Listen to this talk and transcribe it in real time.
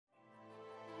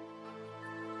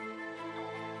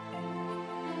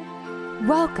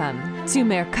Welcome to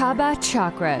Merkaba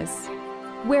Chakras,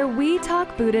 where we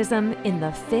talk Buddhism in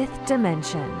the fifth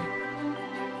dimension.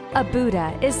 A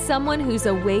Buddha is someone who's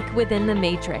awake within the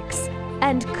matrix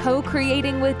and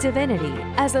co-creating with divinity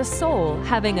as a soul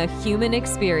having a human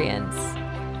experience.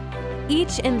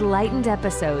 Each enlightened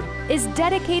episode is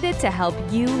dedicated to help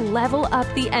you level up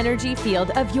the energy field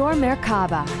of your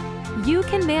Merkaba. You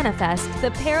can manifest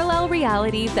the parallel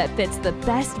reality that fits the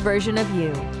best version of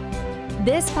you.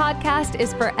 This podcast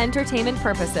is for entertainment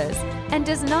purposes and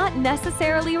does not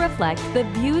necessarily reflect the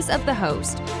views of the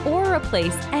host or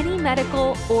replace any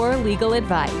medical or legal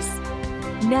advice.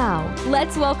 Now,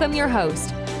 let's welcome your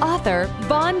host, author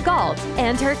Vaughn Galt,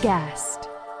 and her guest.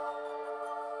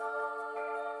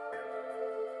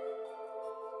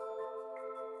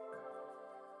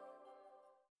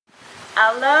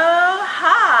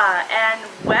 Aloha and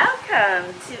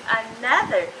welcome to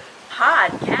another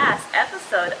podcast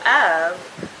episode of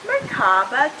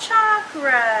Merkaba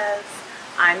Chakras.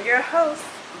 I'm your host,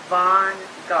 Vaughn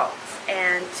Galt,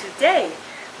 and today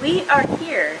we are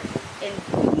here in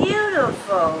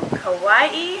beautiful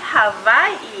Kauai,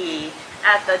 Hawaii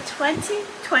at the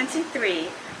 2023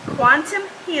 Quantum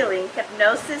Healing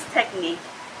Hypnosis Technique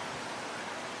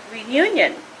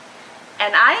Reunion.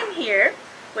 And I am here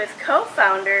with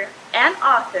co-founder and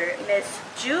author, Miss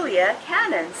Julia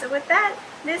Cannon. So with that,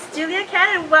 Miss Julia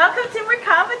Cannon, welcome to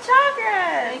Merkaba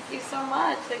Chakras. Thank you so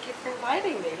much. Thank you for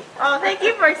inviting me. Oh, thank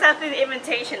you for accepting the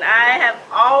invitation. I have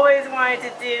always wanted to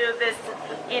do this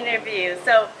interview.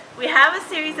 So we have a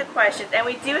series of questions, and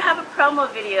we do have a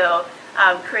promo video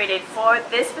created for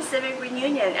this specific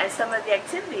reunion and some of the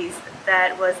activities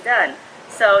that was done.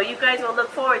 So you guys will look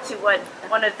forward to what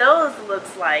one of those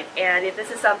looks like, and if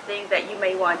this is something that you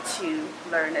may want to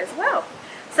learn as well.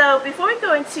 So before we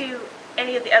go into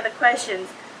any of the other questions,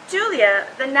 Julia,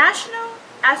 the National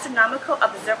Astronomical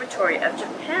Observatory of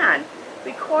Japan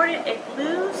recorded a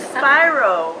blue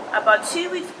spiral about 2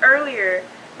 weeks earlier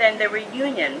than the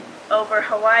reunion over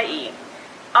Hawaii.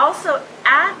 Also,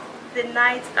 at the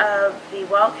night of the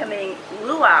welcoming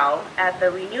luau at the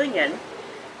reunion,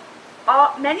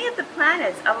 many of the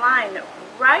planets align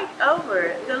right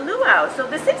over the luau. So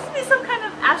there seems to be some kind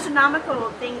of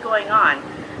astronomical thing going on.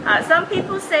 Some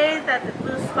people say that the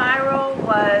blue spiral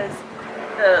was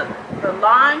the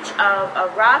launch of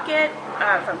a rocket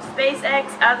from SpaceX.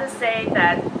 Others say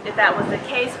that if that was the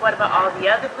case, what about all the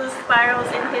other blue spirals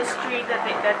in history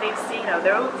that they've seen? Are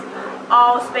those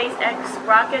all SpaceX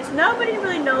rockets? Nobody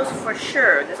really knows for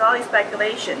sure. There's all these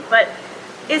speculation. But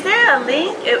is there a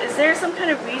link? Is there some kind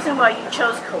of reason why you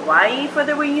chose Kauai for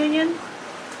the reunion?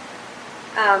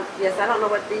 Yes, I don't know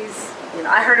what these,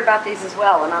 I heard about these as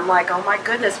well, and I'm like, oh my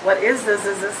goodness, what is this?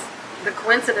 The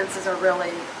coincidences are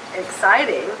really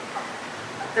exciting.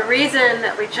 The reason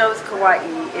that we chose Kauai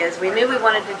is we knew we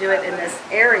wanted to do it in this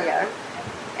area,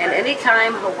 and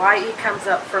anytime Hawaii comes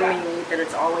up for me, then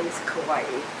it's always Kauai.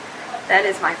 That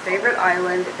is my favorite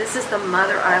island. This is the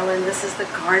mother island. This is the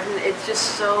garden. It's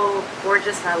just so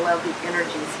gorgeous, and I love the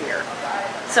energies here.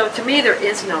 So to me, there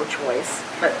is no choice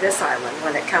but this island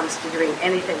when it comes to doing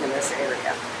anything in this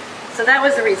area. So that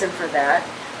was the reason for that.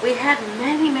 We had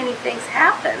many, many things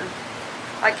happen.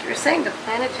 Like you were saying, the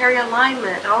planetary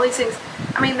alignment, all these things.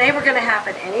 I mean, they were going to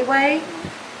happen anyway,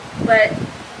 but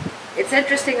it's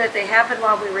interesting that they happened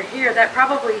while we were here. That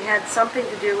probably had something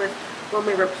to do with when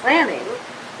we were planning,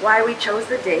 why we chose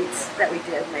the dates that we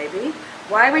did, maybe,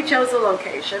 why we chose the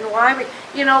location,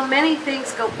 many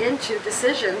things go into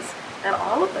decisions that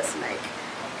all of us make.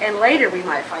 And later we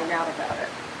might find out about it.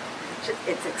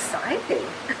 It's exciting.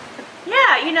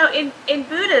 Yeah, in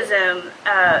Buddhism,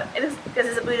 because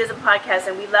it's a Buddhism podcast,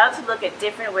 and we love to look at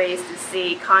different ways to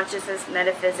see consciousness,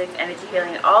 metaphysics, energy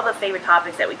healing, and all the favorite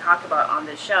topics that we talk about on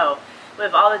this show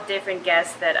with all the different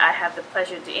guests that I have the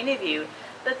pleasure to interview.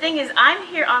 The thing is, I'm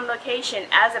here on location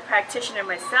as a practitioner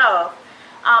myself,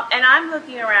 and I'm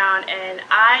looking around and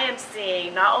I am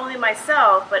seeing not only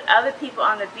myself, but other people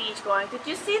on the beach going, did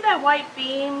you see that white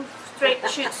beam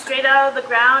shoot straight out of the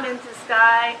ground into the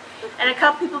sky? And a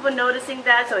couple people were noticing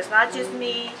that, so it's not just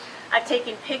me. I've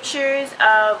taken pictures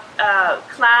of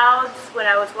clouds when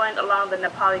I was going along the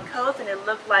Nepali coast, and it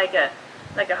looked like a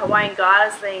Hawaiian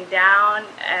goddess laying down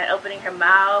and opening her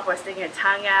mouth or sticking her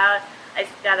tongue out. I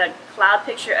got a cloud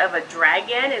picture of a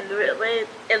dragon. It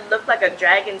looked like a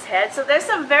dragon's head. So there's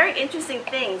some very interesting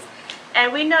things.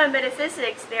 And we know in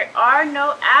metaphysics there are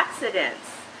no accidents.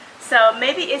 So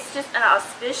maybe it's just an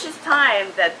auspicious time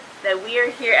that we are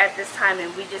here at this time,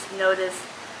 and we just noticed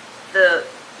the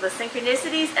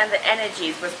synchronicities and the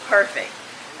energies was perfect.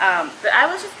 But I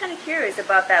was just kind of curious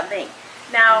about that link.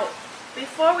 Now,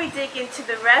 before we dig into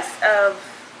the rest of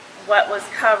what was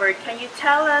covered. Can you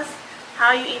tell us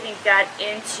how you even got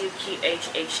into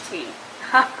QHHT?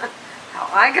 How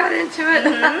I got into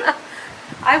it?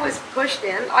 I was pushed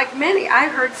in, like many. I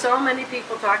heard so many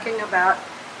people talking about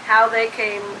how they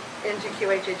came into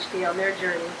QHHT on their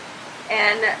journey,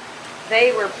 and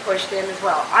they were pushed in as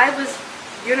well. I was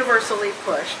universally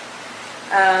pushed.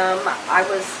 I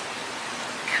was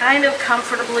kind of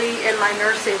comfortably in my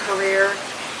nursing career,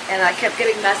 and I kept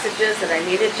getting messages that I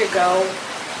needed to go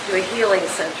to a healing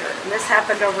center. And this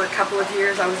happened over a couple of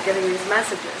years. I was getting these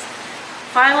messages.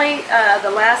 Finally, the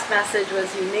last message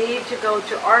was, you need to go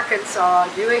to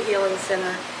Arkansas, do a healing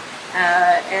center.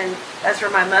 And that's where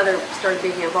my mother started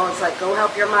being involved. It's like, go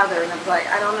help your mother. And I was like,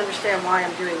 I don't understand why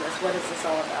I'm doing this. What is this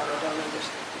all about? I don't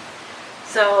understand.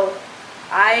 So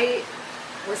I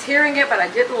was hearing it, but I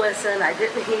didn't listen. I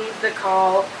didn't heed the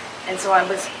call. And so I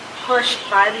was pushed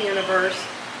by the universe,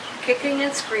 kicking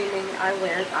and screaming. I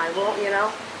went. I won't,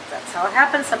 that's how it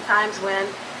happens sometimes when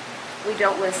we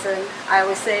don't listen. I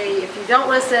always say, if you don't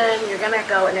listen, you're going to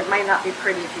go, and it might not be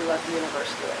pretty if you let the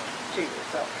universe do it to you.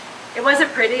 So it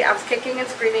wasn't pretty. I was kicking and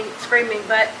screaming,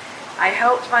 but I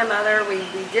helped my mother. We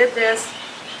did this.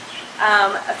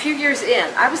 A few years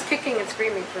in, I was kicking and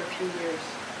screaming for a few years,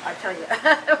 I tell you.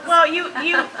 Well,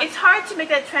 it's hard to make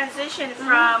that transition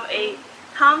from a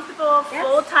comfortable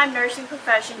full-time nursing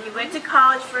profession. You went to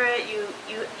college for it.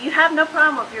 You have no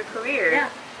problem with your career.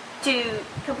 To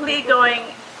completely going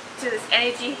to this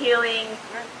energy healing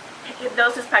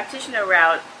hypnosis practitioner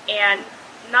route, and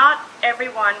not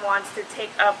everyone wants to take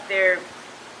up their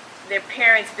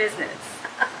parents' business.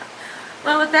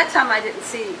 Well, at that time I didn't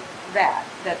see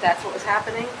that's what was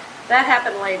happening. That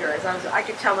happened later, as I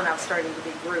could tell when I was starting to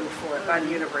be groomed for it by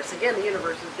the universe. Again, the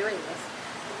universe was doing this.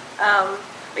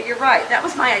 But you're right, that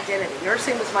was my identity.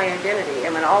 Nursing was my identity.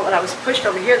 And when I was pushed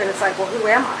over here, then it's like, well, who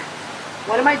am I?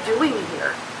 What am I doing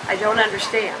here? I don't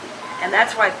understand. And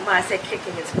that's why when I say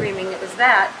kicking and screaming, it was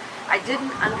that I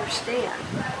didn't understand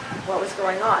what was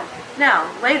going on. Now,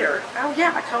 later, oh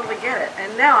yeah, I totally get it.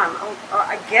 And now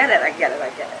I get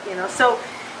it. So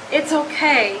it's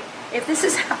okay. If this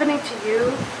is happening to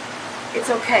you, it's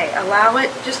okay. Allow it.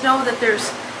 Just know that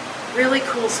there's really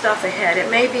cool stuff ahead. It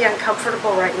may be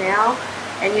uncomfortable right now,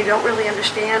 and you don't really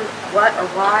understand what or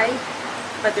why,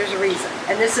 but there's a reason.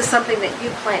 And this is something that you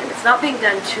planned. It's not being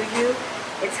done to you.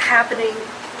 It's happening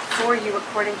for you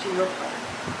according to your plan.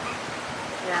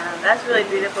 Yeah, that's really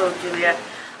beautiful, Julia.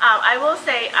 I will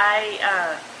say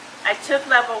I took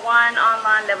level 1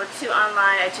 online, level 2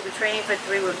 online. I took a training for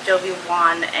 3 with Jovi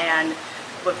Wan and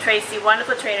with Tracy.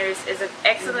 Wonderful trainers. Is an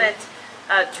excellent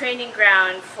training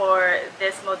ground for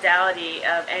this modality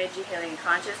of energy healing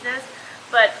consciousness.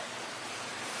 But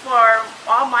for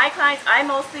all my clients, I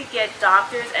mostly get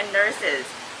doctors and nurses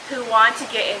who want to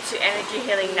get into energy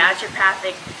healing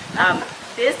naturopathic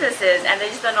businesses, and they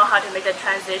just don't know how to make the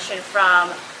transition from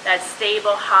that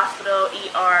stable hospital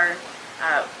ER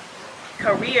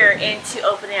career into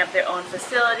opening up their own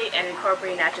facility and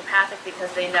incorporating naturopathic,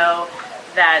 because they know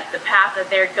that the path that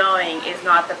they're going is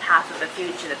not the path of the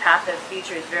future. The path of the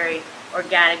future is very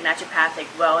organic,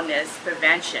 naturopathic wellness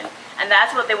prevention. And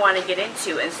that's what they want to get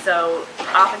into. And so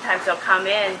oftentimes they'll come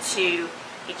into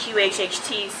a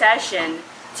QHHT session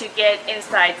to get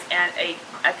insights and a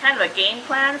kind of a game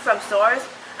plan from source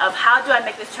of how do I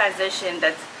make this transition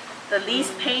that's the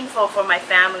least painful for my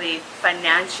family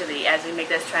financially as we make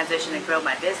this transition and grow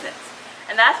my business.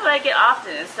 And that's what I get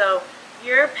often. And so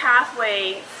your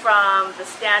pathway from the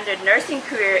standard nursing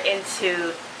career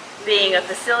into being a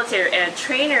facilitator and a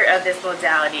trainer of this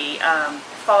modality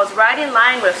falls right in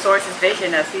line with Source's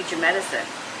vision of future medicine.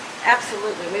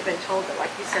 Absolutely. We've been told that,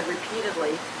 like you said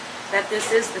repeatedly, that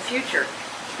this is the future.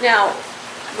 Now,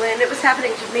 when it was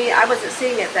happening to me, I wasn't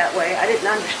seeing it that way. I didn't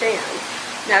understand.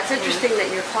 Now, it's interesting that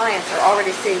your clients are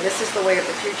already seeing this is the way of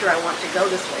the future. I want to go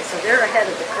this way. So they're ahead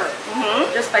of the curve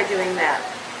just by doing that.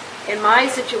 In my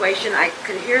situation, I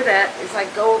could hear that. It's like,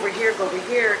 go over here, go over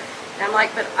here. And I'm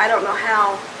like, but I don't know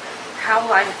how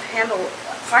will I handle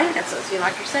finances,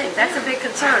 like you're saying. That's a big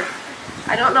concern.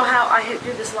 I don't know how I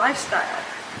do this lifestyle.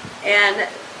 And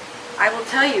I will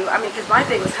tell you, because my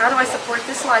thing was, how do I support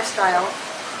this lifestyle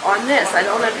on this? I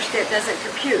don't understand. It doesn't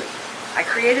compute. I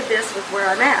created this with where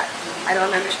I'm at. I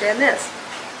don't understand this.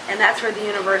 And that's where the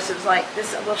universe is like,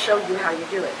 this will show you how you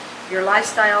do it. Your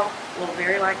lifestyle will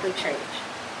very likely change.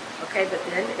 Okay, but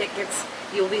then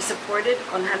you'll be supported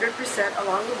 100%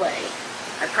 along the way.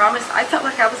 I promise. I felt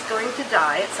like I was going to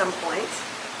die at some points.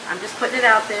 I'm just putting it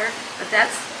out there. But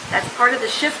that's part of the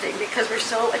shifting, because we're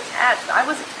so attached. I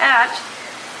was attached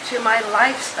to my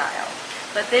lifestyle.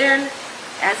 But then,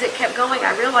 as it kept going,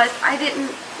 I realized I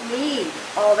didn't need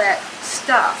all that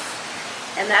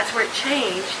stuff. And that's where it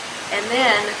changed. And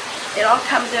then it all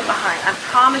comes in behind. I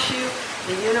promise you,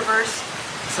 the universe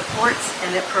supports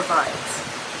and it provides.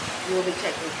 You will be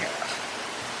taken care of.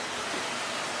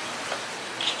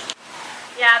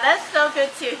 Yeah, that's so good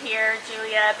to hear,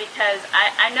 Julia, because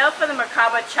I know for the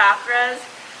Merkaba Chakras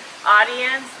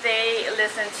audience, they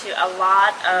listen to a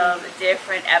lot of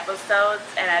different episodes,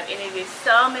 and I've interviewed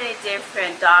so many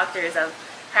different doctors of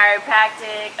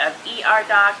chiropractic, of ER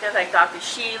doctors like Dr.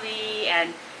 Sheely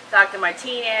and Dr.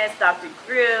 Martinez, Dr.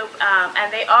 Group,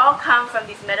 and they all come from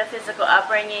these metaphysical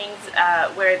upbringings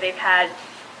where they've had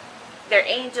their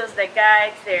angels, their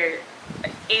guides, their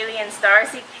alien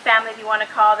starseed family, if you want to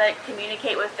call that,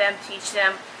 communicate with them, teach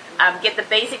them, get the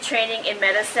basic training in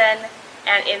medicine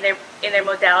and in their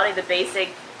modality, the basic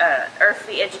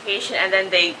earthly education, and then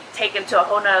they take them to a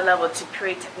whole nother level to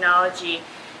create technology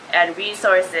and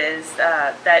resources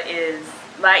that is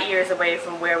light years away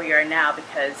from where we are now,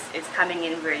 because it's coming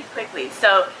in very quickly.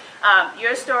 So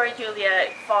your story, Julia,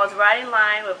 falls right in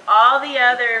line with all the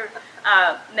other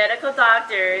medical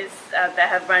doctors that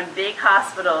have run big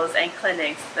hospitals and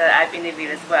clinics that I've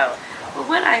interviewed as well. Well,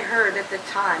 what I heard at the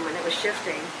time when it was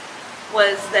shifting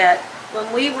was that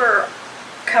when we were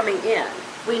coming in,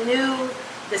 we knew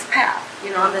this path,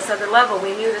 you know, on this other level,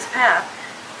 we knew this path.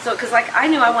 So, because like I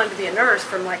knew I wanted to be a nurse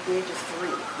from like the age of 3.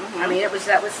 I mean, that was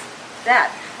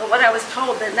that. But what I was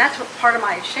told, then that's what part of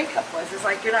my shakeup was, is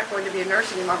like, you're not going to be a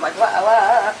nurse anymore. I'm like, what?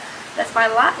 That's my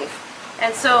life.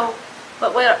 And so,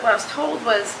 but what I was told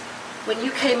was, when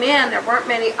you came in, there weren't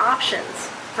many options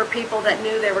for people that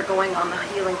knew they were going on the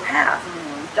healing path.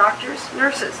 Doctors,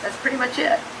 nurses, that's pretty much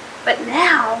it. But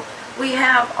now, we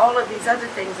have all of these other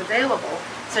things available.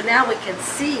 So now we can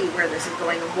see where this is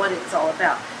going and what it's all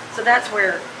about. So that's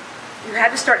where you had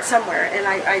to start somewhere, and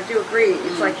I do agree.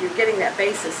 It's like you're getting that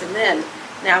basis, and then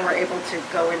now we're able to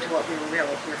go into what we were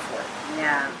really here for.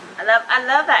 Yeah, I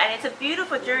love that, and it's a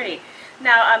beautiful journey.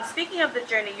 Now, speaking of the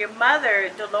journey, your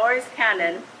mother, Dolores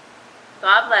Cannon,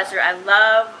 God bless her. I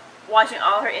love watching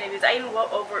all her interviews. I even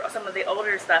went over some of the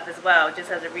older stuff as well, just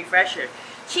as a refresher.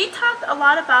 She talked a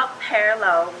lot about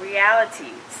parallel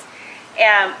realities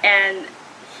and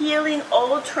healing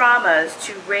old traumas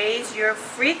to raise your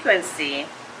frequency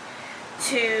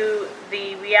to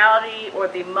the reality or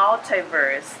the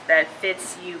multiverse that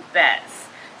fits you best.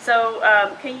 So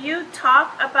can you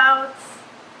talk about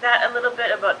that a little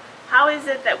bit, about how is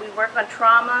it that we work on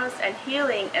traumas and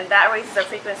healing, and that raises our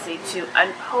frequency to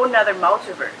a whole nother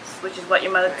multiverse, which is what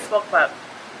your mother spoke about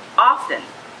often.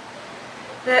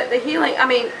 The healing, I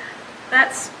mean,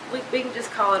 that's, we can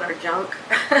just call it our junk,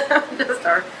 just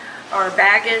our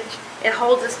baggage. It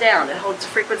holds us down. It holds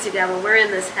the frequency down. When we're in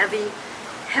this heavy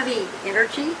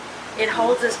energy, it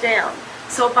holds us down.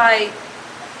 So by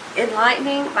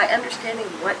enlightening, by understanding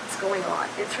what's going on,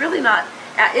 it's really not,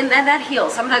 and then that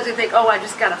heals. Sometimes we think, oh, I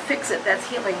just got to fix it, that's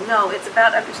healing. No, it's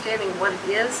about understanding what it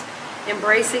is,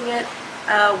 embracing it,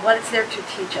 what it's there to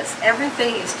teach us.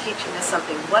 Everything is teaching us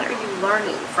something. What are you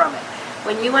learning from it?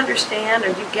 When you understand or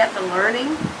you get the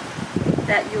learning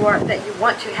that you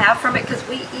want to have from it, because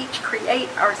we each create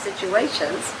our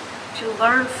situations to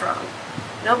learn from.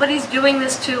 Nobody's doing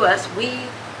this to us. We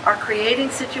are creating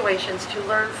situations to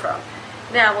learn from.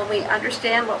 Now, when we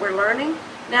understand what we're learning,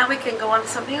 now we can go on to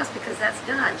something else, because that's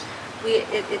done.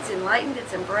 It's enlightened,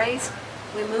 it's embraced,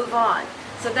 we move on.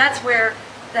 So that's where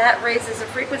that raises a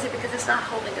frequency, because it's not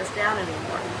holding us down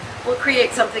anymore. We'll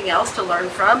create something else to learn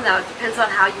from. Now, it depends on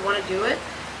how you want to do it.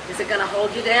 Is it going to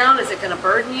hold you down? Is it going to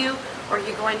burden you? Or are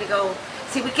you going to go,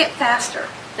 see, we get faster.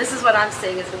 This is what I'm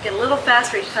saying, is we get a little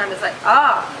faster each time. It's like,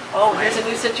 oh, here's a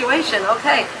new situation.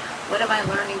 Okay, what am I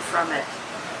learning from it?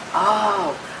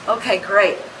 Oh, okay,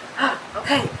 great.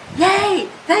 Okay, yay,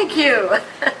 thank you.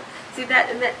 See that,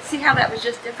 and see how that was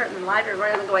just different and lighter,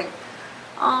 rather than going,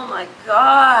 oh my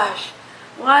gosh,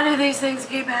 why do these things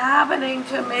keep happening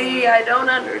to me? I don't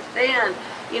understand.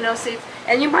 You know, see,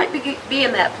 and you might be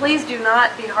in that. Please do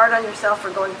not be hard on yourself for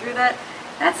going through that.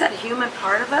 That's that human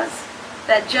part of us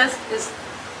that just is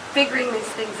figuring these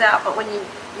things out. But when you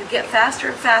get faster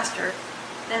and faster,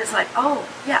 then it's like, oh,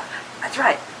 yeah, that's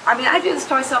right. I mean, I do this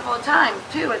to myself all the time,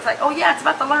 too. It's like, oh, yeah, it's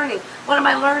about the learning. What am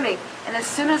I learning? And as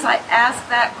soon as I ask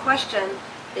that question,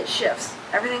 it shifts.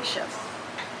 Everything shifts.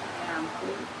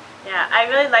 Yeah, I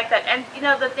really like that. And, you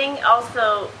know, the thing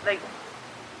also, like,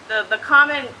 the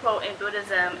common quote in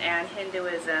Buddhism and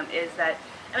Hinduism is that,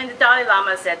 I mean, the Dalai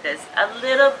Lama said this, a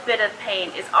little bit of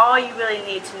pain is all you really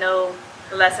need to know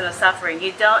the lesson of suffering.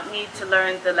 You don't need to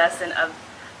learn the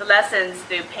lessons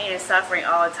through pain and suffering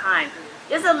all the time.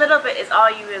 Just a little bit is all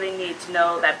you really need to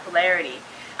know that polarity.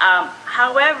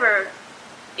 However,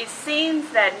 it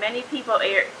seems that many people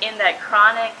are in that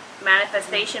chronic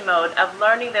manifestation mode of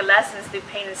learning the lessons through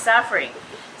pain and suffering.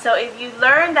 So if you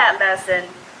learn that lesson,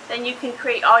 then you can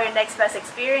create all your next best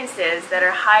experiences that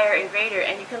are higher and greater,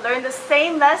 and you can learn the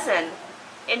same lesson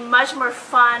in much more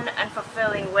fun and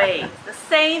fulfilling ways. The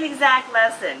same exact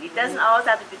lesson. It doesn't always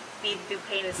have to be through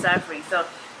pain and suffering. So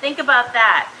think about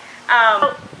that.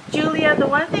 Julia, the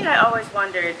one thing I always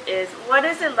wondered is, what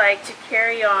is it like to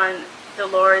carry on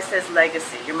Dolores'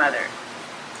 legacy, your mother?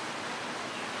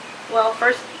 Well,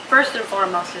 first and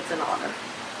foremost, it's an honor.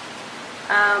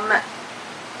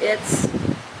 It's,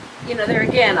 you know, there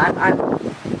again, I'm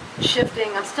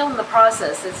shifting. I'm still in the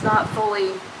process. It's not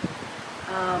fully.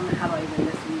 How do I even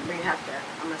this? You may have to.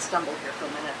 I'm gonna stumble here for a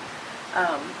minute.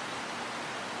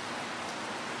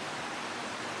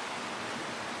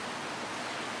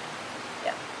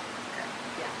 Yeah. Okay.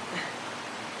 Yeah.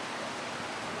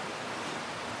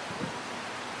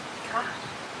 Gosh.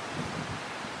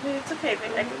 I mean, it's okay, but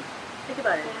I can think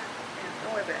about it. Yeah.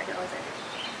 Don't worry about it. I can always edit.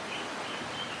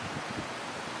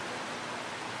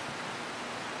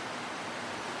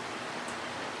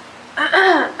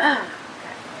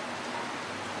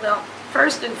 Well,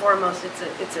 first and foremost, it's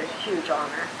a huge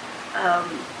honor.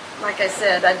 Like I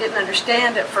said, I didn't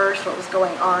understand at first what was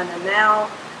going on, and now,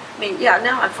 I mean, yeah,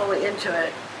 now I'm fully into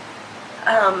it.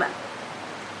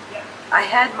 I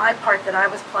had my part that I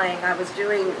was playing, I was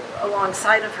doing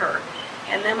alongside of her,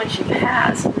 and then when she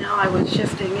passed, now I was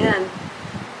shifting in,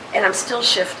 and I'm still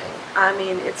shifting. I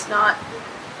mean, it's not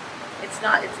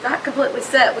completely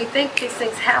set. We think these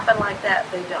things happen like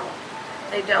that. They don't.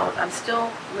 They don't. I'm still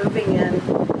moving in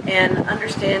and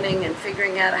understanding and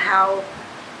figuring out how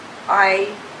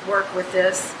I work with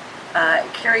this,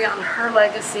 carry on her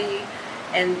legacy,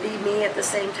 and be me at the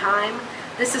same time.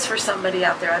 This is for somebody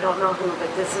out there. I don't know who,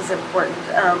 but this is important.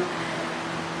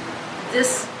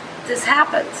 This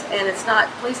happens, and it's not.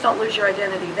 Please don't lose your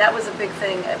identity. That was a big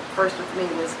thing at first with me.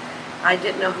 Was I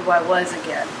didn't know who I was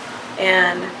again,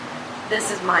 and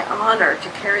this is my honor to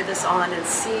carry this on and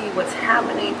see what's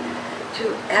happening to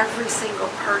every single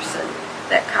person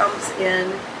that comes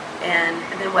in, and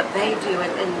then what they do,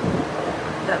 and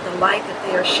the light that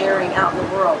they are sharing out in the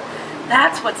world.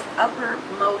 That's what's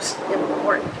uppermost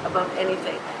important above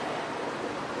anything.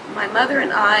 My mother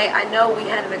and I know we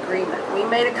had an agreement. We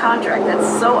made a contract.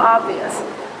 That's so obvious.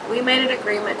 We made an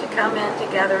agreement to come in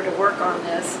together to work on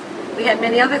this. We had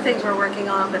many other things we're working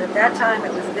on, but at that time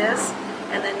it was this.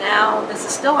 And then now this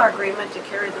is still our agreement to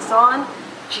carry this on.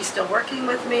 She's still working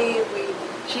with me.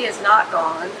 She has not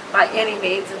gone by any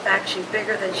means. In fact, she's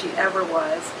bigger than she ever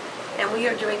was. And we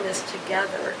are doing this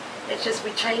together. It's just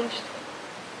we changed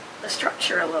the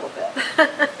structure a little bit.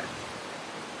 Yeah,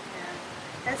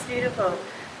 that's beautiful.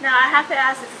 Now, I have to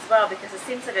ask this as well because it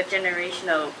seems like a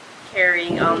generational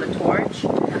carrying on the torch.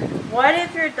 What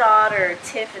if your daughter,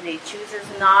 Tiffany, chooses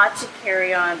not to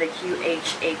carry on the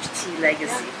QHHT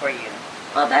legacy for you?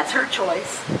 Well, that's her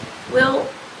choice. Well,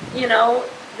 you know,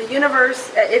 the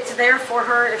universe, it's there for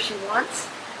her if she wants,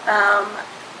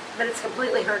 but it's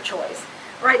completely her choice.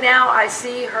 Right now, I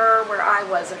see her where I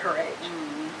was at her age.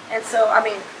 Mm-hmm. And so, I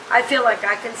mean, I feel like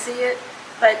I can see it,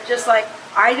 but just like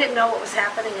I didn't know what was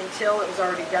happening until it was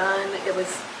already done. It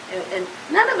was, and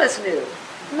none of us knew.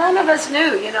 None of us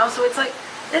knew, you know, so it's like,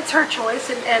 it's her choice,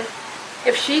 and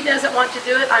if she doesn't want to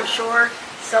do it, I'm sure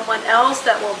someone else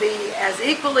that will be as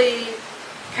equally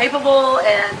capable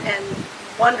and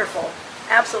wonderful,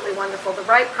 absolutely wonderful. The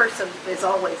right person is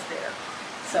always there.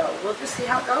 So we'll just see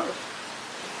how it goes.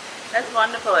 That's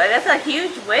wonderful. And that's a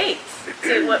huge weight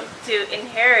to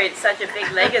inherit such a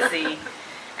big legacy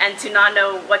and to not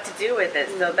know what to do with it.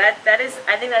 So that is,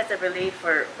 I think that's a relief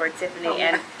for Tiffany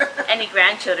and any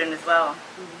grandchildren as well.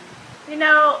 You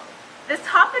know, this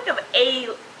topic of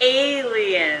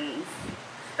aliens,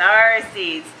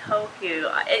 starseeds, Toku,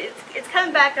 it's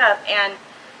coming back up, and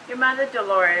your mother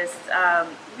Dolores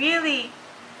really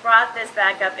brought this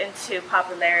back up into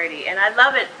popularity, and I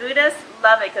love it. Buddhists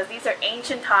love it because these are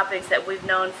ancient topics that we've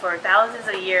known for thousands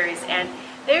of years, and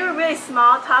they were really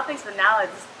small topics, but now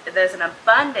there's an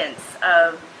abundance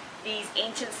of these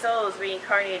ancient souls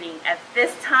reincarnating at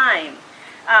this time.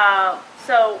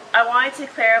 So I wanted to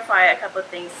clarify a couple of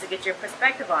things to get your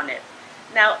perspective on it.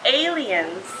 Now,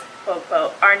 aliens, quote,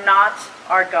 quote, are not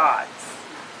our gods.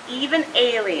 Even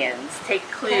aliens take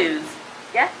clues.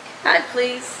 Yeah? Can I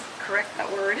please correct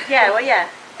that word? Yeah, well, yeah.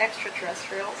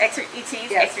 Extraterrestrials. ETs,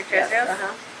 yes, extraterrestrials? Yes,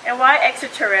 uh-huh. And why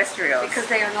extraterrestrials? Because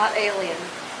they are not alien.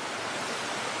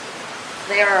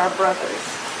 They are our brothers.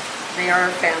 They are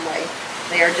our family.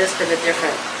 They are just in a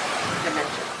different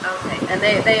dimension. Okay. And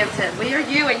they have said, we are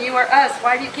you and you are us.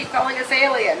 Why do you keep calling us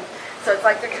alien? So it's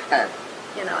like they're kind of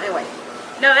you know, anyway.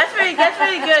 No, that's really good.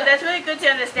 That's really good to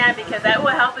understand, because that will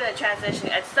help in the transition.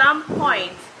 At some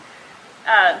point,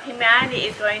 humanity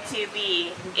is going to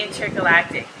be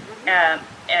intergalactic,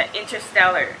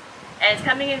 interstellar, and it's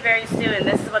coming in very soon.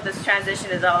 This is what this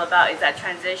transition is all about, is that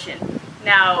transition.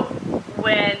 Now,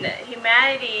 when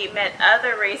humanity met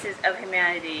other races of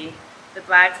humanity, the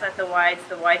blacks met the whites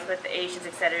met the Asians,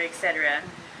 etc.,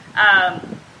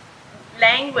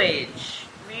 language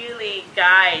really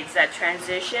guides that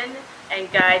transition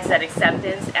and guides that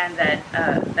acceptance and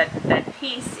that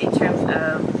peace in terms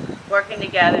of working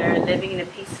together, living in a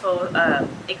peaceful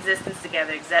existence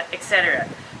together, etc.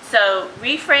 So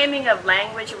reframing of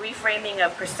language, reframing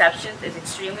of perceptions is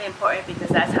extremely important, because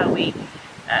that's how we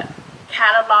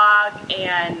catalog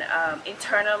and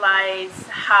internalize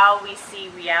how we see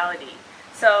reality.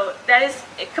 So that is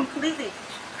completely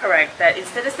correct, that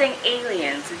instead of saying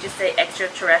aliens, we just say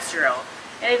extraterrestrial.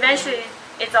 And eventually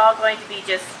it's all going to be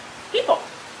just people.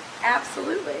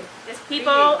 Absolutely. Just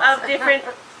people of different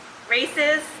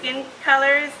races, skin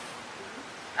colors,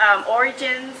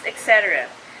 origins, etc.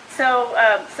 So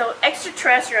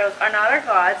extraterrestrials are not our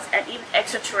gods, and even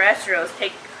extraterrestrials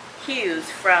take cues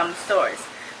from source.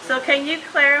 So can you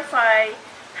clarify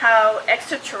how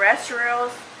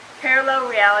extraterrestrials, parallel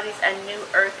realities, and New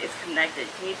Earth is connected?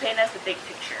 Can you paint us the big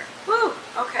picture? Woo,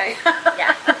 okay.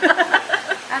 Yeah.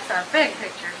 That's a big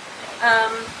picture.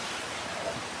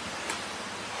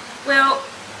 Well,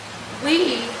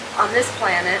 we, on this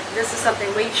planet, this is something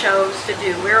we chose to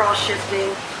do. We're all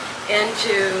shifting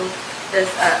into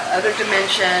this other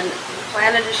dimension. The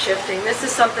planet is shifting. This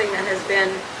is something that has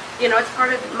been, you know, it's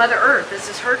part of Mother Earth. This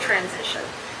is her transition.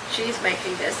 She's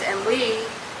making this, and we,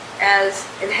 as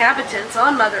inhabitants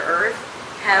on Mother Earth,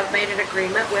 have made an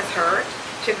agreement with her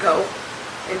to go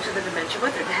into the dimension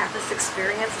with her, to have this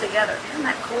experience together. Isn't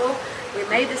that cool? We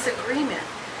made this agreement.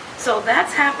 So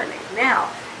that's happening. Now,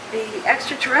 the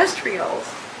extraterrestrials,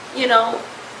 you know,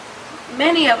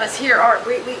 many of us here are,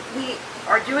 we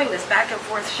are doing this back and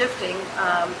forth shifting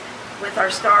with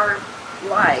our star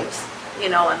lives, you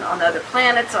know, on other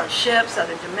planets, on ships,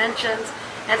 other dimensions.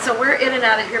 And so we're in and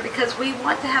out of here because we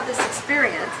want to have this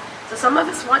experience. So some of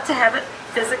us want to have it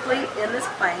physically in this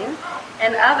plane,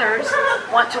 and others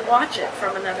want to watch it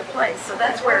from another place. So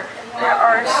that's where there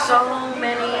are so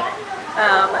many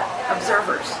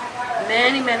observers.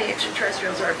 Many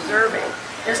extraterrestrials are observing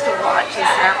just to watch this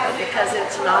happen, because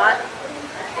it's not,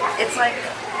 it's like,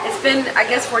 it's been, I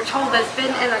guess we're told that it's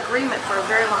been in agreement for a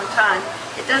very long time.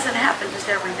 It doesn't happen just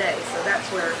every day. So that's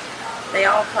where they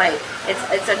all play.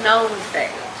 It's a known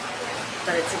thing,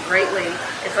 but it's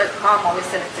it's like Mom always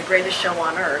said, it's the greatest show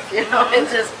on earth. You know,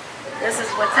 it's just, this is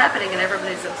what's happening, and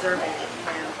everybody's observing it.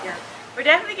 Yeah. We're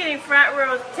definitely getting front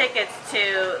row tickets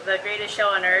to the greatest show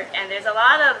on earth, and there's a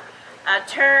lot of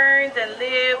turns and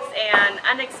loops and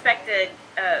unexpected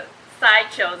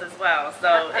sideshows as well.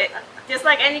 So just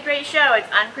like any great show,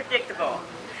 it's unpredictable.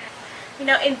 You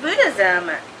know, in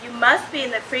Buddhism, you must be in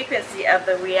the frequency of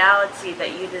the reality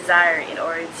that you desire in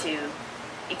order to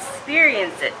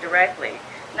experience it directly.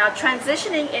 Now,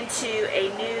 transitioning into a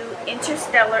new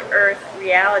interstellar Earth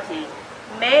reality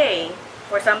may,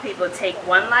 for some people, take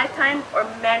one lifetime or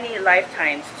many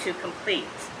lifetimes to complete.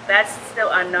 That's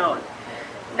still unknown.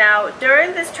 Now,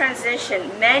 during this transition,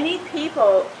 many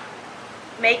people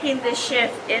making this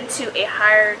shift into a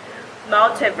higher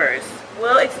multiverse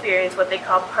will experience what they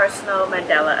call personal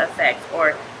Mandela effect,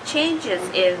 or changes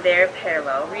in their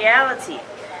parallel reality.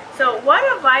 So what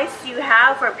advice do you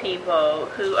have for people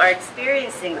who are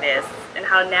experiencing this, and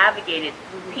how to navigate it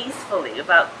peacefully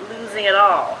without losing it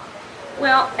all?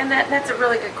 Well, and that's a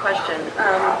really good question.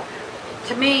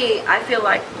 To me, I feel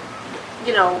like,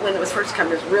 you know, when it was first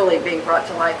coming, it was really being brought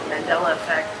to light, the Mandela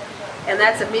effect. And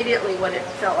that's immediately what it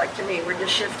felt like to me. We're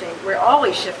just shifting. We're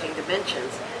always shifting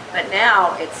dimensions. But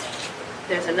now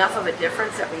there's enough of a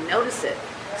difference that we notice it.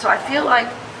 So I feel like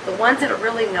the ones that are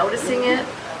really noticing it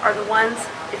are the ones,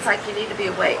 it's like you need to be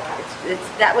awake.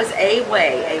 That was a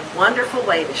way, a wonderful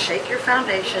way to shake your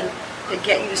foundation, to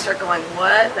get you to start going,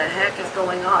 what the heck is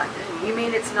going on? You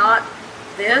mean it's not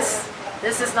this?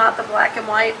 This is not the black and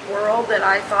white world that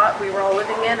I thought we were all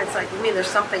living in? It's like, you mean there's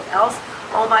something else?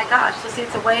 Oh my gosh. So see,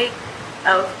 it's a way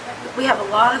of, we have a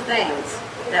lot of things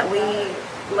that we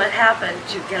let happen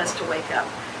to get us to wake up.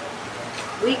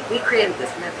 We created this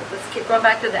method. Let's keep going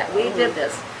back to that. We did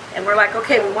this. And we're like,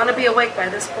 okay, we want to be awake by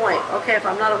this point. Okay, if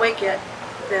I'm not awake yet,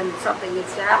 then something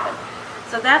needs to happen.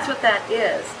 So that's what that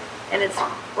is. And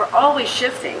we're always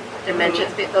shifting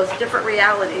dimensions, those different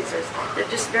realities. They're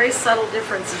just very subtle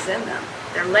differences in them.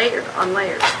 They're layered on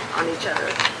layers on each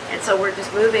other. And so we're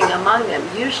just moving among them.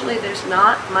 Usually there's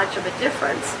not much of a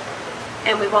difference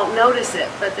and we won't notice it,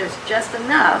 but there's just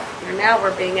enough, and now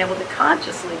we're being able to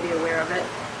consciously be aware of it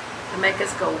to make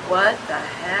us go, what the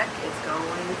heck is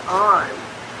going on?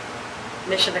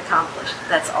 Mission accomplished.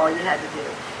 That's all you had to do.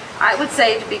 I would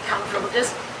say to be comfortable,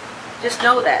 just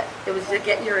know that. It was to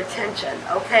get your attention.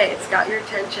 Okay, it's got your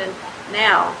attention.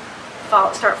 Now,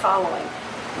 start following.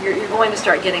 You're going to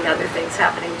start getting other things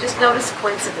happening. Just notice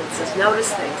coincidences,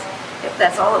 notice things. If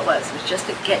that's all it was just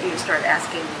to get you to start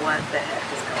asking what the heck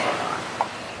is going on.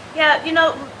 Yeah, you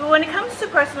know, when it comes to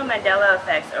personal Mandela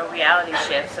effects or reality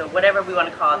shifts or whatever we want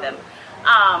to call them,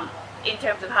 in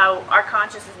terms of how our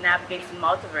consciousness navigates the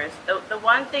multiverse, the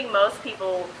one thing most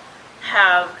people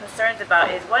have concerns about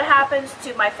is what happens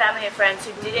to my family and friends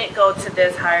who didn't go to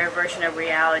this higher version of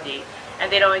reality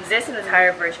and they don't exist in this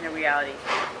higher version of reality.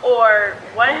 Or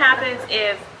what happens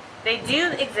if they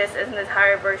do exist in this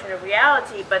higher version of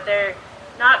reality, but they're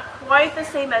not quite the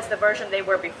same as the version they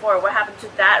were before. What happened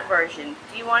to that version?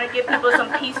 Do you want to give people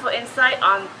some peaceful insight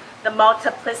on the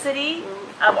multiplicity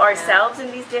of ourselves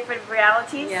in these different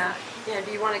realities? Yeah. Yeah.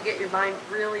 Do you want to get your mind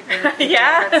really big?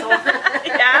 Yeah.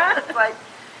 Yeah. Like,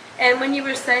 and when you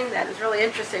were saying that, it's really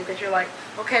interesting because you're like,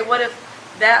 okay, what if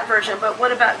that version, but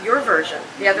what about your version?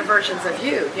 The other versions of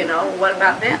you, you know, what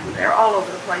about them? They're all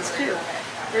over the place too.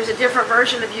 There's a different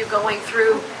version of you going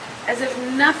through as if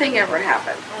nothing ever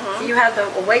happened. Mm-hmm. You have the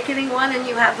awakening one and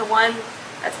you have the one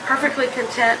that's perfectly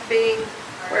content being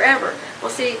wherever.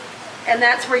 Well, see, and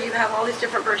that's where you have all these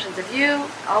different versions of you,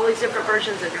 all these different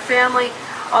versions of your family,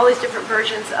 all these different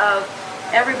versions of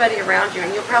everybody around you,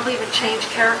 and you'll probably even change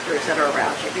characters that are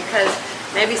around you because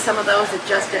maybe some of those it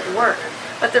just didn't work.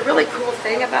 But the really cool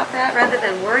thing about that, rather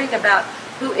than worrying about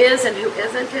who is and who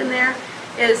isn't in there,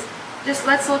 is just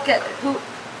let's look at who,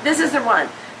 this is the one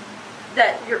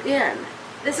that you're in.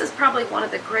 This is probably one of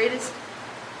the greatest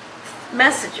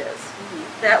messages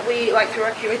that we, like through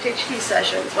our QHHT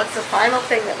sessions, what's the final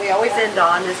thing that we always end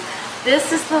on is,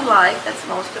 this is the life that's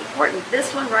most important.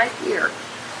 This one right here.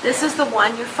 This is the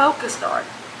one you're focused on.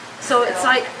 So it's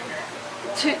like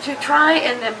to try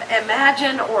and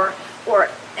imagine or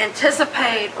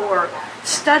anticipate or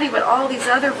study what all these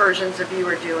other versions of you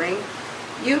are doing.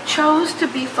 You chose to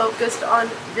be focused on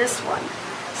this one.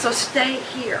 So stay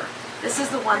here. This is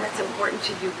the one that's important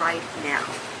to you right now.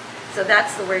 So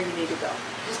that's the where you need to go.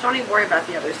 Just don't even worry about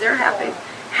the others. They're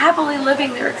happily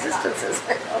living their existences.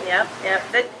 Yep.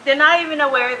 They're not even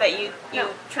aware that you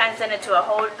transcended to a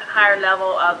whole higher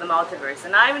level of the multiverse.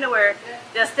 They're not even aware.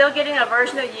 They're still getting a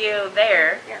version of you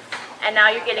there. Yes. And now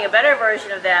you're getting a better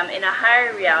version of them in a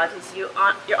higher reality, so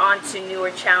you're on to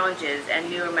newer challenges and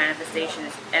newer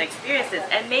manifestations and experiences.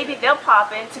 And maybe they'll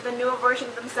pop into the newer version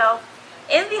of themselves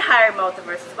in the higher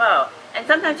multiverse as well. And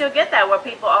sometimes you'll get that where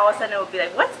people all of a sudden will be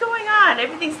like, what's going on?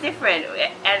 Everything's different.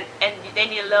 And they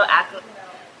need a little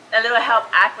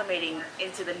help acclimating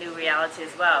into the new reality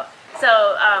as well.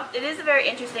 So it is very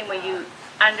interesting when you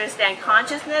understand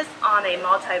consciousness on a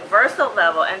multiversal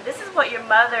level, and this is what your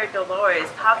mother Dolores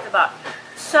talked about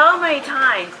so many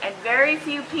times, and very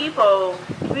few people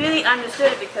really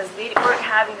understood it because we weren't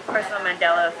having the personal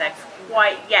Mandela effects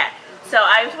quite yet. So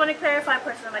I just want to clarify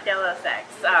personal Mandela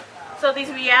effects. So these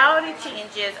reality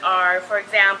changes are, for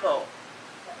example,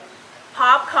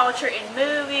 pop culture in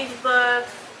movies,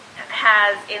 books,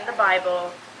 has in the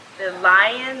Bible, the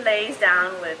lion lays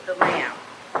down with the lamb,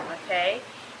 okay?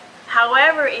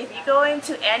 However, if you go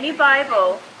into any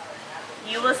Bible,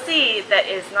 you will see that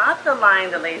it's not the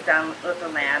lion that lays down with the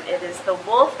lamb, it is the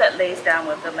wolf that lays down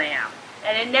with the lamb.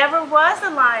 And it never was the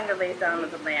lion that lays down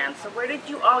with the lamb. So where did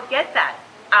you all get that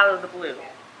out of the blue?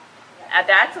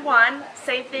 That's one.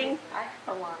 Same thing. I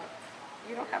have a lion.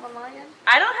 You don't have a lion?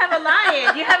 I don't have a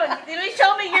lion. You have a.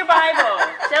 Show me your Bible.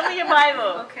 Show me your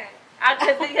Bible. Okay.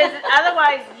 Because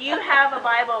otherwise, you have a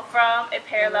Bible from a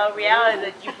parallel reality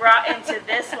that you brought into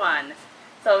this one.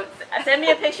 So send me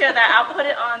a picture of that. I'll put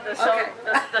it on the show. Okay.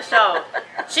 The show.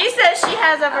 She says she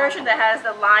has a version that has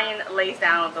the lion lays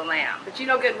down with the lamb. But you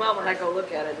know good and well when I go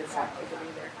look at it, it's not going to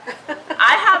be there.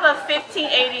 I have a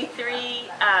 1583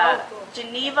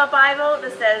 Geneva Bible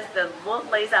that says the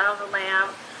wolf lays down with the lamb.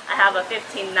 I have a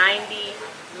 1590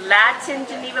 Latin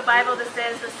Geneva Bible that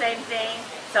says the same thing.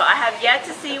 So I have yet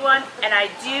to see one, and I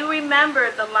do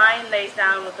remember the lion lays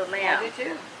down with the lamb. I do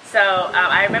too. So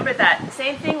I remember that.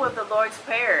 Same thing with the Lord's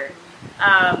Prayer.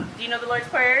 Do you know the Lord's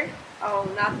Prayer?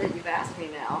 Oh, not that you've asked me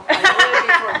now.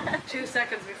 I did before, 2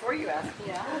 seconds before you asked me.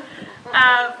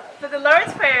 Yeah. For the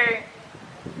Lord's Prayer,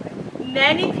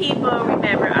 many people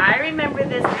remember. I remember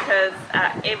this because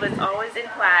it was always in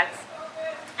plaques,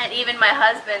 and even my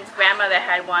husband's grandmother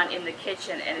had one in the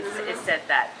kitchen, and it said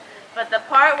that. But the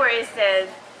part where it says,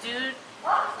 "Do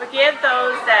forgive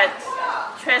those that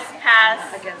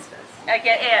trespass against us.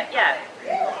 again. Yeah.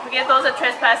 Forgive those that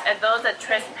trespass and those that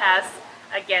trespass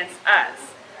against us.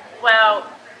 Well,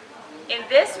 in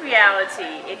this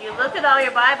reality, if you look at all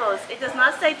your Bibles, it does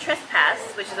not say trespass,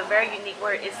 which is a very unique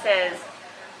word. It says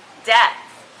debts.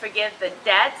 Forgive the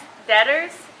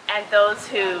debtors and those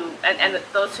who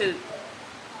those who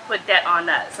put debt on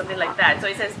us, something like that. So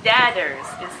it says debtors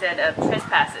instead of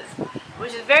trespasses,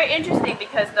 which is very interesting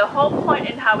because the whole point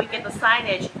in how we get the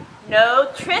signage,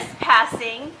 no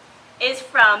trespassing, is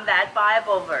from that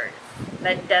Bible verse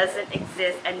that doesn't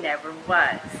exist and never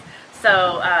was.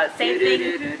 So same thing.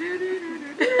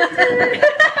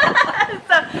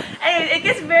 So anyway, it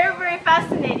gets very, very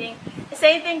fascinating.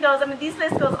 Same thing goes, I mean, these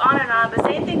lists goes on and on, but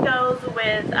same thing goes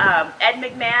with Ed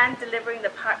McMahon delivering the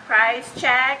prize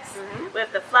checks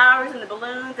with the flowers and the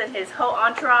balloons and his whole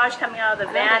entourage coming out of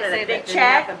the van and a big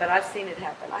check. Happen, but I've seen it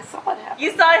happen. I saw it happen.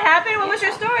 You saw it happen? What was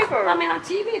your story for? I mean, on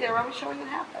TV, they were always showing it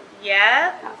happen.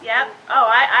 Yeah, yep. Oh,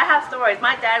 I have stories.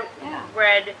 My dad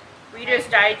read Reader's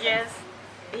Digest.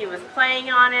 He was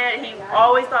playing on it. He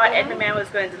always thought Ed McMahon was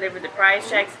going to deliver the prize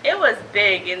checks. It was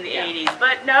big in the 80s.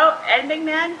 But no, Ed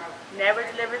McMahon never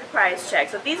delivered the prize check.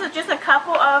 So these are just a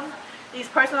couple of these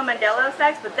personal Mandela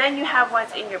effects, but then you have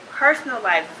ones in your personal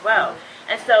life as well.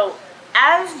 And so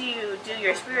as you do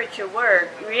your spiritual work,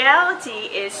 reality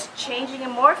is changing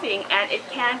and morphing, and it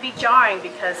can be jarring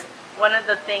because one of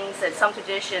the things that some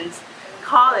traditions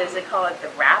call it is they call it the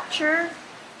rapture.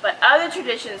 But other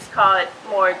traditions call it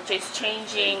more just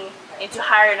changing into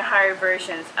higher and higher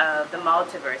versions of the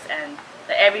multiverse, and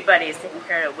that everybody is taken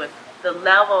care of with the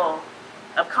level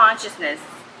of consciousness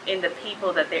in the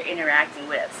people that they're interacting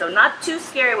with. So not too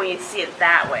scary when you see it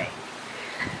that way.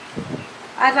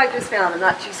 I'd like to expand on it,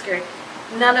 not too scary.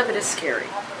 None of it is scary.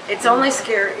 It's only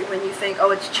scary when you think,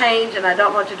 oh, it's change and I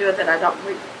don't know what to do with it.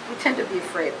 We tend to be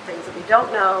afraid of things that we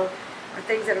don't know or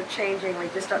things that are changing. We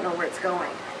just don't know where it's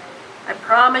going. I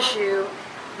promise you,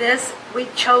 we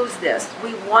chose this.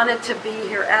 We wanted to be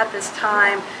here at this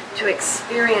time to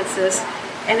experience this,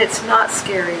 and it's not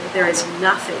scary. There is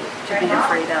nothing to be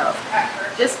afraid of.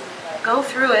 Just go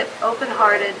through it,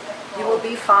 open-hearted. You will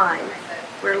be fine.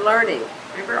 We're learning.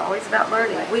 Remember, always about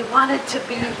learning. We wanted to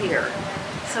be here,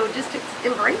 so just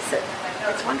embrace it.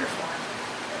 It's wonderful.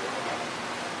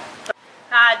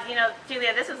 You know,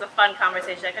 Julia, this was a fun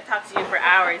conversation. I could talk to you for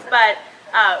hours, but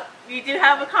you do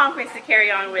have a conference to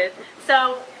carry on with.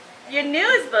 So your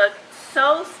newest book,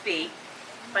 Soul Speak,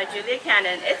 by Julia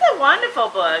Cannon, it's a wonderful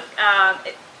book.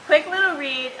 Quick little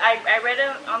read. I read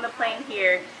it on the plane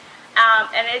here,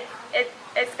 and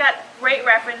it's got great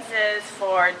references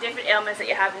for different ailments that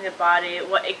you have in your body,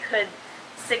 what it could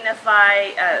signify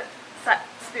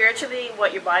spiritually,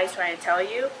 what your body's trying to tell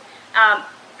you.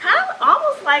 Kind of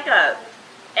almost like a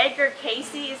Edgar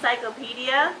Cayce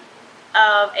encyclopedia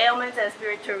of ailments and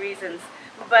spiritual reasons.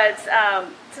 But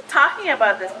so talking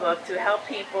about this book to help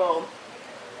people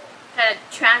kind of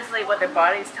translate what their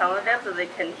body is telling them so they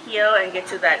can heal and get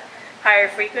to that higher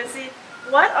frequency,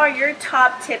 what are your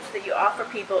top tips that you offer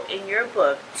people in your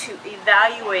book to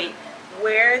evaluate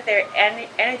where their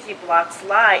energy blocks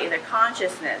lie in their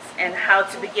consciousness and how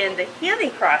to begin the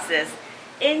healing process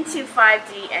into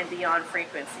 5D and beyond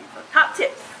frequency? So top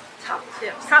tips. Top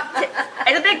tips. Top tips.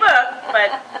 It's a big book,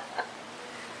 but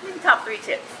top 3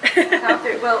 tips. Top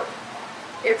 3. Well,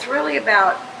 it's really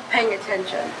about paying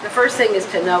attention. The first thing is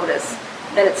to notice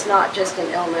that it's not just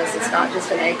an illness, it's not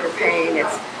just an ache or pain.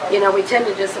 It's, we tend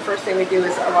to just, the first thing we do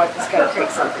is, oh, I just got to take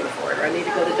something for it, or I need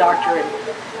to go to the doctor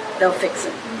and they'll fix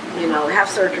it. Have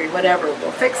surgery, whatever,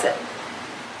 they'll fix it.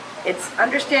 It's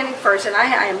understanding first, and I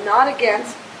am not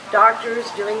against doctors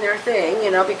doing their thing,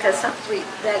 because sometimes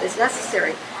that is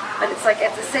necessary. But it's like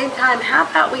at the same time, how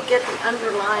about we get the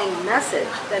underlying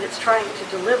message that it's trying to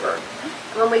deliver?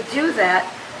 When we do that,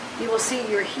 you will see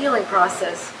your healing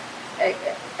process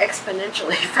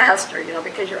exponentially faster,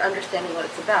 because you're understanding what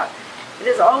it's about. It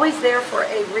is always there for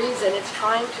a reason. It's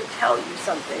trying to tell you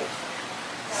something.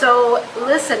 So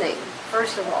listening,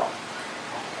 first of all,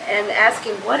 and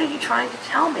asking, what are you trying to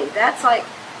tell me? That's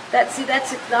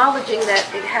acknowledging that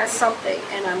it has something,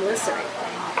 and I'm listening.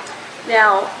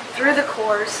 Now, through the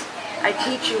course, I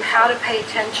teach you how to pay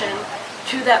attention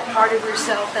to that part of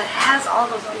yourself that has all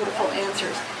those beautiful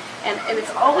answers. And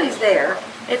it's always there.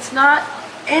 It's not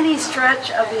any stretch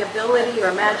of the ability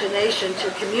or imagination to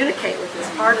communicate with this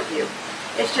part of you.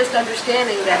 It's just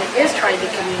understanding that it is trying to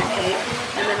communicate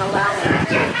and then allowing it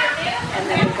to. And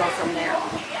then we go from there.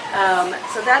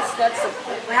 So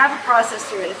we have a process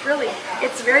through it.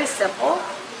 It's very simple.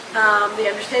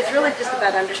 It's really just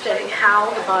about understanding how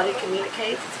the body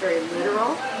communicates. It's very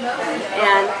literal.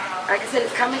 And like I said,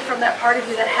 it's coming from that part of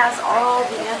you that has all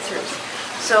the answers.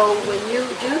 So when you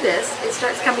do this, it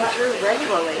starts coming through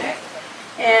regularly.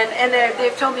 And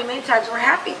they've told me many times, we're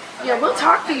happy. We'll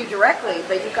talk to you directly,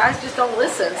 but you guys just don't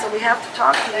listen. So we have to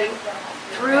talk to you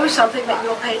through something that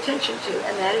you'll pay attention to,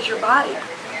 and that is your body.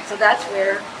 So that's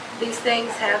where these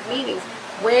things have meanings.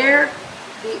 Where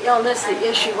the illness, the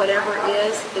issue, whatever it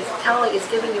is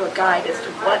giving you a guide as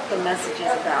to what the message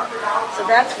is about. So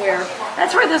that's where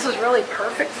this was really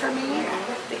perfect for me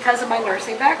because of my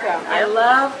nursing background. I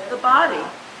love the body.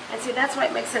 And see, that's why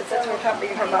it makes sense. That's what you're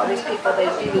talking about these people, they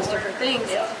do these different things.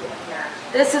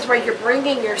 This is where you're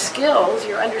bringing your skills,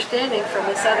 your understanding from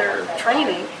this other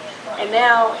training, and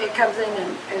now it comes in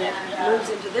and it moves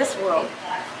into this world.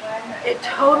 It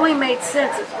totally made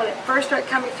sense. It's when it first started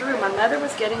coming through, my mother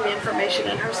was getting the information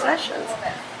in her sessions.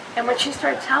 And when she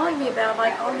started telling me about it, I'm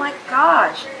like, oh my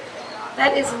gosh,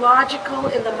 that is logical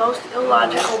in the most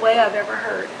illogical way I've ever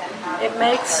heard. It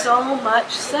makes so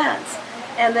much sense.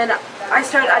 And then I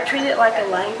treat it like a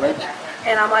language.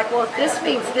 And I'm like, well, if this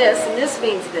means this and this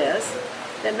means this,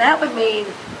 then that would mean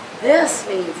this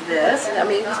means this. And I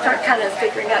mean, you start kind of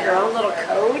figuring out your own little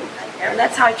code. And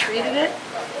that's how I treated it.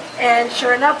 And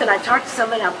sure enough, then I talked to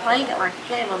somebody, I'm playing it like a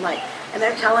game, and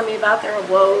they're telling me about their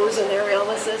woes and their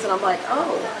illnesses, and I'm like,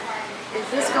 oh, is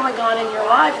this going on in your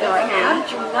life? They're like, how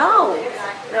did you know?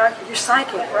 They're like, you're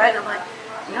psychic, right? I'm like,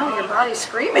 no, your body's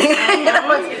screaming.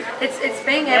 It's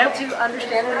being able to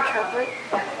understand and interpret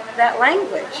that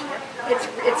language.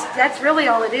 That's really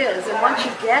all it is, and once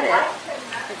you get it,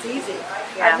 it's easy.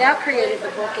 I've now created the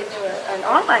book into an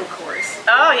online course.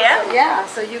 Oh, yeah?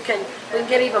 So we can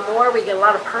get even more. We get a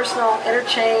lot of personal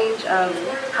interchange of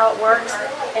how it works.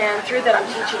 And through that, I'm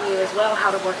teaching you as well how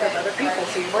to work with other people.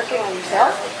 So you're working on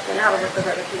yourself and how to work with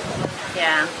other people.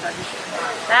 Yeah.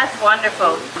 That's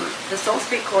wonderful. The Soul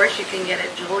Speak course you can get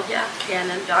at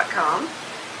juliacannon.com,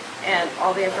 and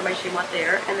all the information you want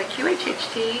there. And the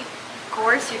QHHT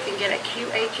course you can get at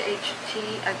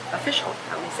QHHT official.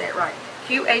 Let me say it right.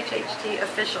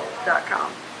 QHHTofficial.com.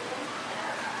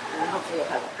 And hopefully you'll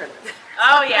have it printed.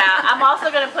 Oh yeah, I'm also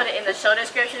going to put it in the show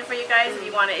description for you guys if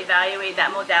you want to evaluate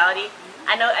that modality.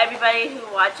 I know everybody who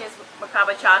watches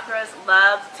Merkaba Chakras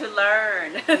loves to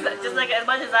learn, just like as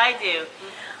much as I do.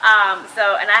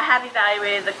 And I have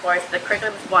evaluated the course. The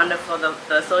curriculum is wonderful. The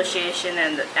association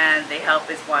and the help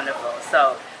is wonderful.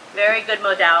 So very good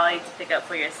modality to pick up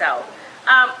for yourself.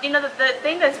 The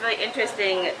thing that's really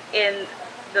interesting in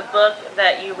the book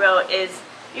that you wrote is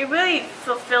you're really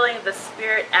fulfilling the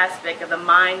spirit aspect of the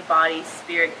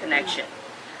mind-body-spirit connection.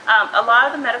 A lot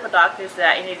of the medical doctors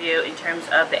that I interview in terms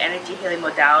of the energy healing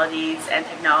modalities and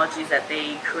technologies that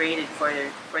they created for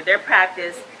their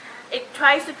practice, it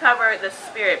tries to cover the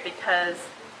spirit because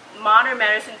modern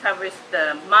medicine covers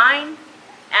the mind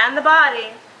and the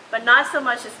body, but not so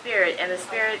much the spirit, and the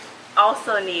spirit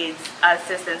also needs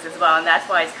assistance as well, and that's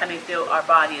why it's coming through our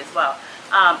body as well.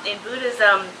 In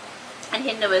Buddhism and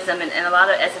Hinduism and a lot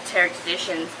of esoteric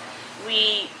traditions,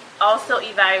 we also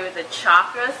evaluate the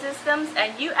chakra systems,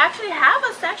 and you actually have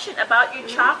a section about your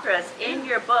chakras in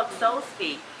your book, Soul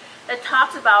Speak, that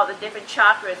talks about the different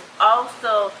chakras,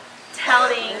 also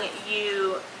telling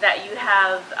you that you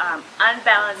have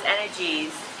unbalanced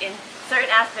energies in certain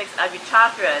aspects of your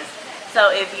chakras. So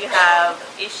if you have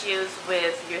issues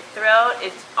with your throat,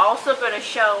 it's also going to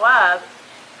show up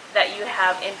that you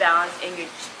have imbalance in your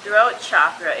throat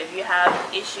chakra. If you have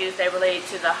issues that relate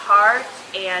to the heart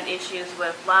and issues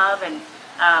with love and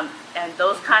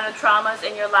those kind of traumas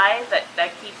in your life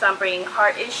that keeps on bringing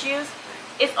heart issues,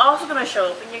 it's also going to show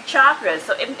up in your chakras.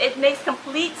 So it makes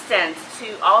complete sense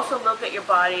to also look at your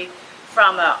body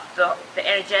from the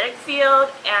energetic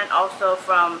field, and also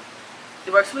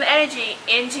it works from the energy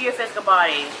into your physical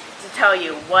body to tell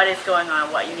you what is going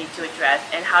on, what you need to address,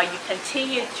 and how you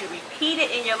continue to repeat it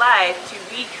in your life to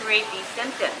recreate these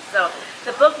symptoms. So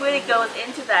the book really goes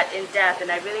into that in depth,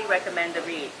 and I really recommend the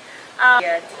read.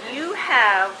 Do you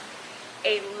have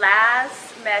a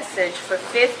last message for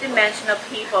fifth dimensional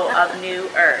people of New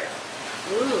Earth?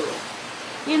 Ooh.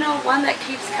 One that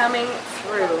keeps coming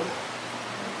through,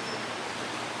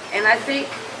 and I think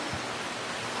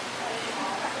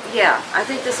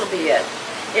this will be it.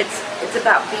 It's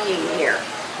about being here.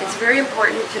 It's very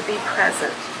important to be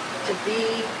present, to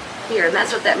be here, and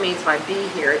that's what that means by be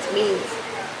here. It means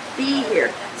be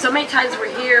here. So many times we're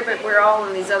here, but we're all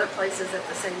in these other places at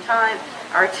the same time.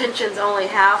 Our attention's only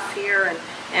half here,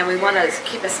 and we want to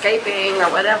keep escaping or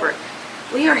whatever.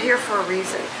 We are here for a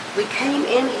reason. We came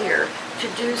in here to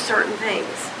do certain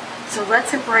things. So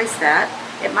let's embrace that.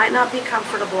 It might not be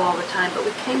comfortable all the time, but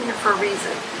we came here for a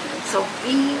reason. So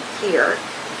be here,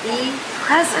 be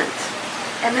present,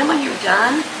 and then when you're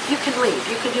done, you can leave.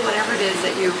 You can do whatever it is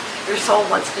that your soul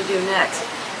wants to do next.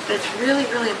 But it's really,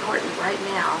 really important right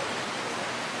now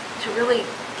to really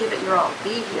give it your all.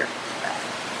 Be here.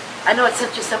 I know it's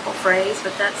such a simple phrase,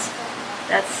 but that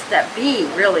be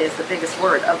really is the biggest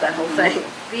word of that whole thing.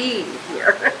 Be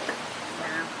here.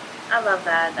 Yeah, I love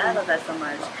that. I love that so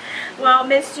much. Well,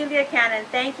 Miss Julia Cannon,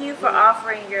 thank you for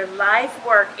offering your life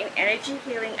work in energy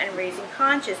healing and raising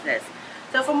consciousness.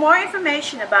 So for more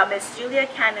information about Miss Julia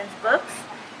Cannon's books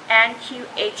and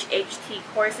QHHT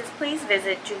courses, please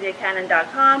visit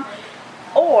juliacannon.com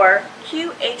or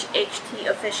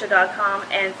qhhtofficial.com.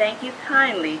 And thank you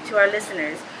kindly to our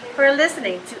listeners for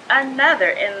listening to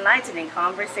another enlightening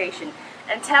conversation.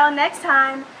 Until next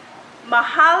time,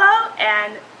 mahalo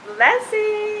and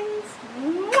blessings.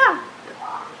 Mwah!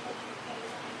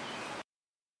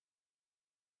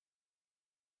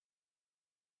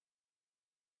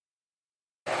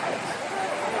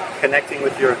 Connecting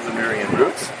with your Lemurian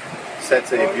roots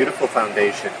sets a beautiful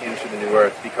foundation into the new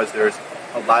earth because there's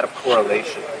a lot of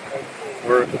correlation.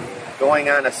 We're going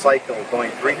on a cycle,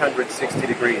 going 360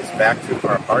 degrees back to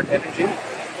our heart energy,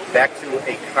 back to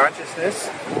a consciousness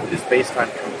that is based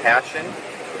on compassion,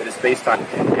 that is based on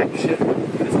connection,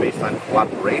 that is based on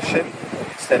cooperation,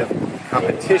 instead of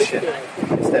competition,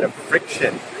 instead of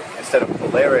friction, instead of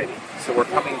polarity. So we're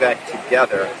coming back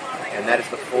together, and that is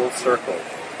the full circle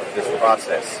of this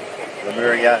process.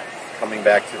 Lemuria coming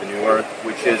back to the new earth,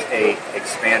 which is a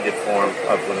expanded form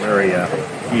of Lemuria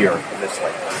here in this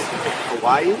land.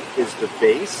 Hawaii is the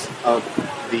base of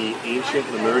the ancient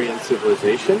Lemurian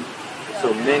civilization.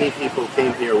 So many people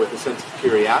came here with a sense of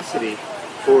curiosity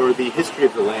for the history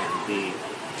of the land, the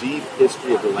deep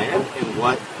history of the land, and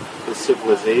what the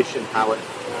civilization, how it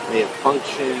may have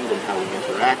functioned, and how we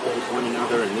interacted with one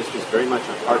another. And this was very much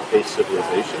a heart-based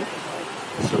civilization.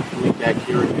 So coming back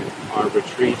here in our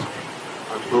retreat,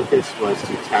 our focus was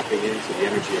to tapping into the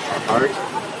energy of our heart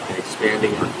and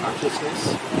expanding our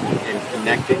consciousness and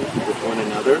connecting with one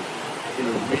another in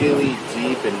a really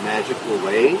deep and magical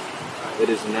way that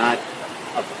is not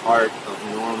a part of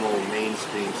normal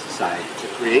mainstream society. To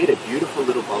create a beautiful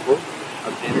little bubble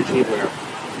of energy where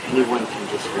anyone can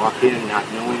just walk in not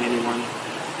knowing anyone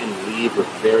and leave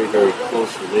with very, very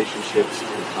close relationships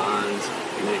and bonds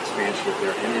and an expansion of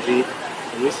their energy.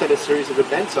 And we set a series of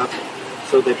events up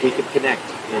so that we could connect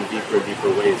in deeper and deeper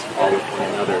ways all with one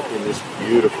another in this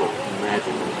beautiful and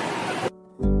magical land.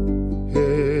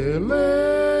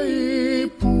 Helei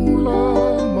pula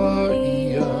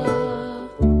maia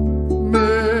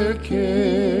me ke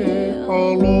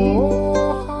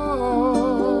aloha.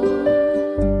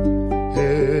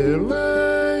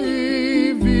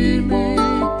 Helei vili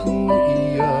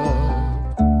puia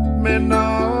me nā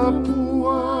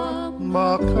pua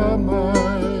makamai.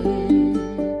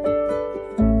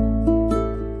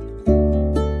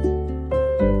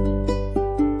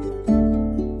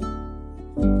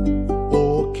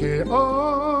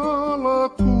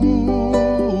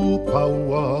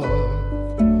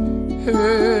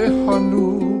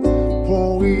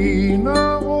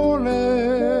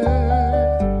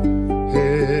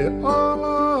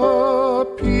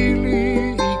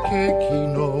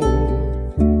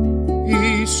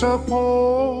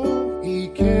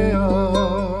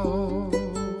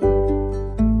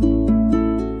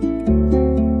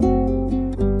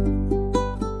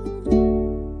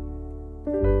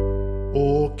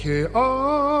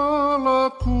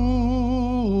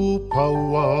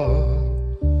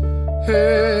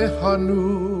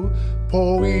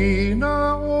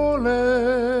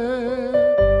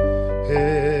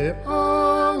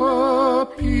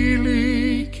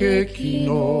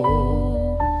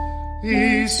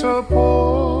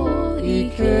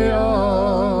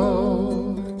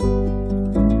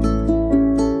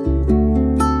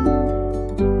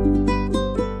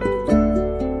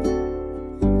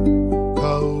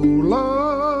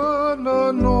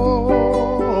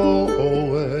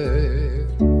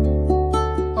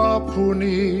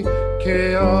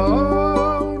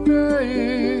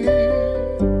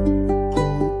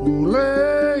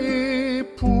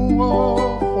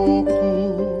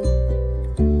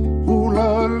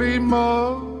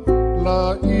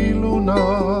 La iluna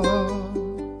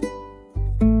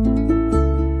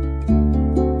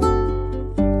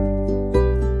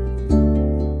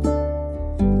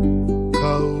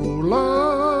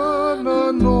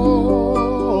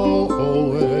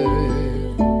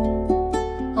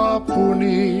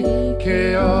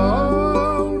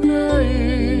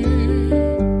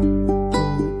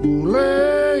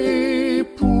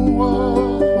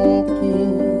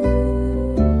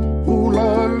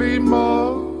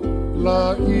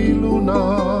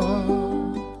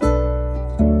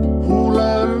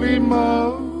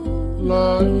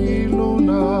la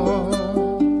iluna.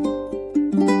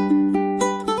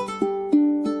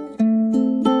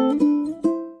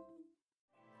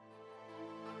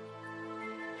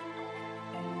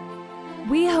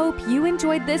 We hope you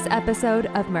enjoyed this episode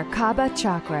of Merkaba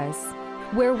Chakras,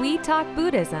 where we talk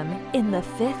Buddhism in the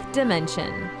fifth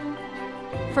dimension.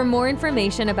 For more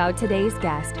information about today's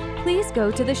guest, please go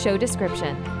to the show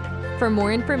description. For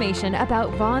more information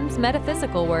about Vaughn's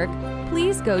metaphysical work,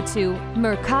 please go to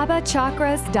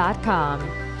merkabachakras.com.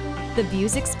 The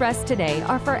views expressed today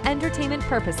are for entertainment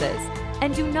purposes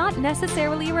and do not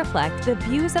necessarily reflect the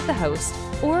views of the host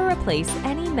or replace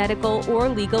any medical or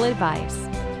legal advice.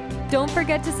 Don't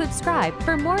forget to subscribe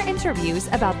for more interviews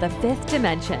about the fifth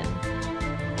dimension.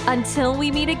 Until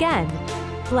we meet again,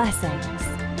 blessings.